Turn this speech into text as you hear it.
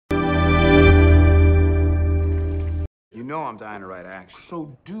know I'm dying to write action.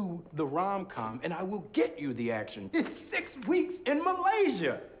 So do the rom-com, and I will get you the action. It's 6 weeks in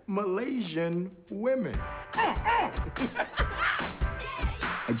Malaysia. Malaysian women. I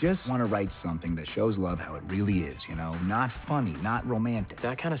just want to write something that shows love how it really is, you know? Not funny, not romantic.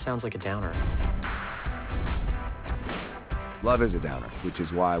 That kind of sounds like a downer. Love is a downer, which is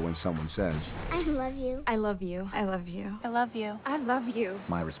why when someone says, I love you. I love you. I love you. I love you. I love you.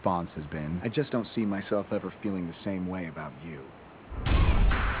 my response has been, I just don't see myself ever feeling the same way about you.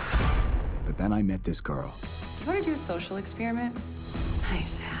 But then I met this girl. Do you want to do a social experiment? Nice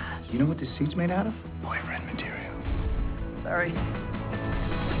ass. You know what this seat's made out of? Boyfriend material. Sorry.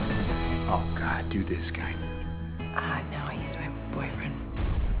 Oh, God, do this guy. No, he's my boyfriend.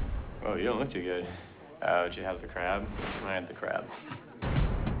 Oh, you don't look too good. Did you have the crab? I had the crab.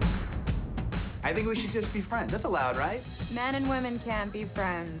 I think we should just be friends. That's allowed, right? Men and women can't be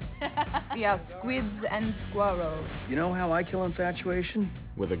friends. We are squids and squirrels. You know how I kill infatuation?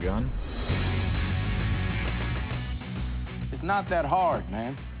 With a gun? It's not that hard,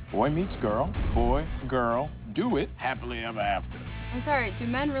 man. Boy meets girl, boy, girl, do it happily ever after. I'm sorry, do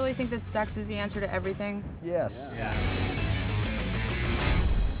men really think that sex is the answer to everything? Yes.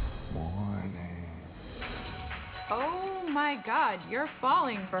 Oh my God, you're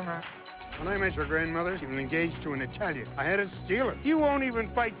falling for her. When I met your grandmother, she was engaged to an Italian. I had to steal her. You won't even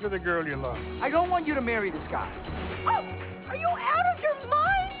fight for the girl you love. I don't want you to marry this guy. Oh, are you out of your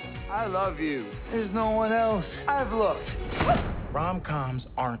mind? I love you. There's no one else. I've looked. Rom-coms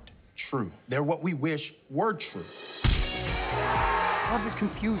aren't true. They're what we wish were true. Love is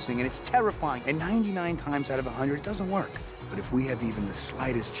confusing and it's terrifying. And 99 times out of 100, it doesn't work. But if we have even the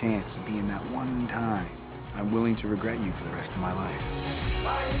slightest chance of being that one time, I'm willing to regret you for the rest of my life.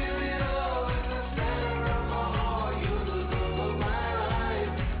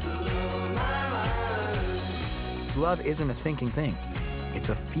 Love isn't a thinking thing. It's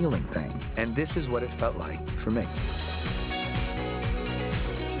a feeling thing. And this is what it felt like for me.